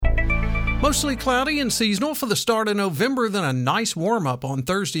Mostly cloudy and seasonal for the start of November, then a nice warm-up on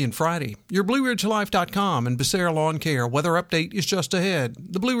Thursday and Friday. Your BlueRidgeLife.com and Becerra Lawncare weather update is just ahead.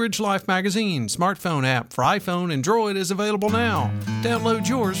 The Blue Ridge Life magazine smartphone app for iPhone and Android is available now. Download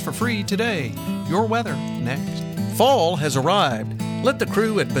yours for free today. Your weather next. Fall has arrived. Let the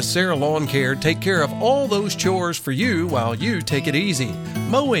crew at Becerra Lawncare take care of all those chores for you while you take it easy.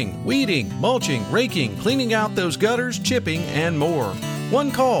 Mowing, weeding, mulching, raking, cleaning out those gutters, chipping, and more. One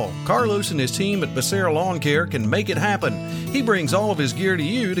call. Carlos and his team at Becerra Lawncare can make it happen. He brings all of his gear to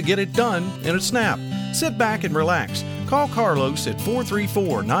you to get it done in a snap. Sit back and relax. Call Carlos at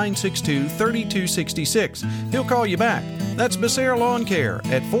 434-962-3266. He'll call you back. That's Becerra Lawncare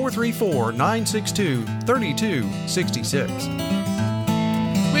at 434-962-3266.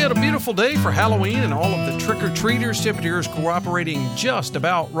 We had a beautiful day for Halloween and all of the trick-or-treaters. Temperatures cooperating just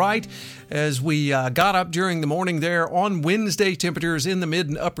about right as we got up during the morning there on Wednesday. Temperatures in the mid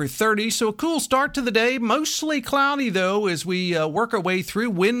and upper 30s. So a cool start to the day. Mostly cloudy, though, as we work our way through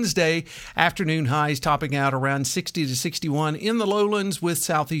Wednesday. Afternoon highs topping out around 60 to 61 in the lowlands with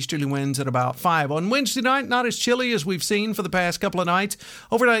southeasterly winds at about 5. On Wednesday night, not as chilly as we've seen for the past couple of nights.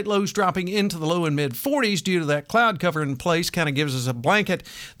 Overnight lows dropping into the low and mid 40s due to that cloud cover in place. Kind of gives us a blanket.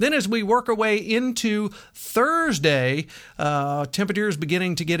 Then as we work our way into Thursday, temperatures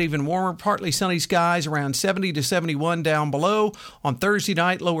beginning to get even warmer. Partly sunny skies around 70 to 71 down below. On Thursday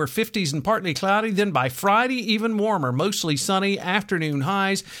night, lower 50s and partly cloudy. Then by Friday, even warmer. Mostly sunny afternoon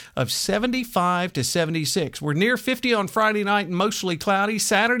highs of 75 to 76. We're near 50 on Friday night and mostly cloudy.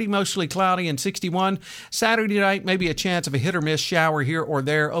 Saturday, mostly cloudy and 61. Saturday night, maybe a chance of a hit or miss shower here or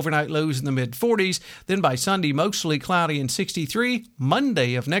there. Overnight lows in the mid 40s. Then by Sunday, mostly cloudy and 63.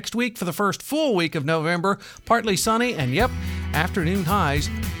 Monday of next week for the first full week of November, partly sunny and afternoon highs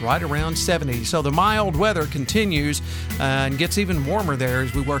right around 70. So the mild weather continues and gets even warmer there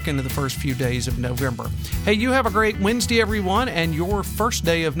as we work into the first few days of November. Hey, you have a great Wednesday, everyone, and your first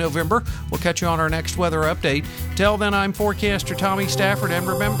day of November. We'll catch you on our next weather update. Till then, I'm forecaster Tommy Stafford, and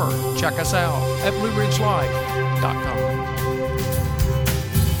remember, check us out at BlueRidgeLife.com.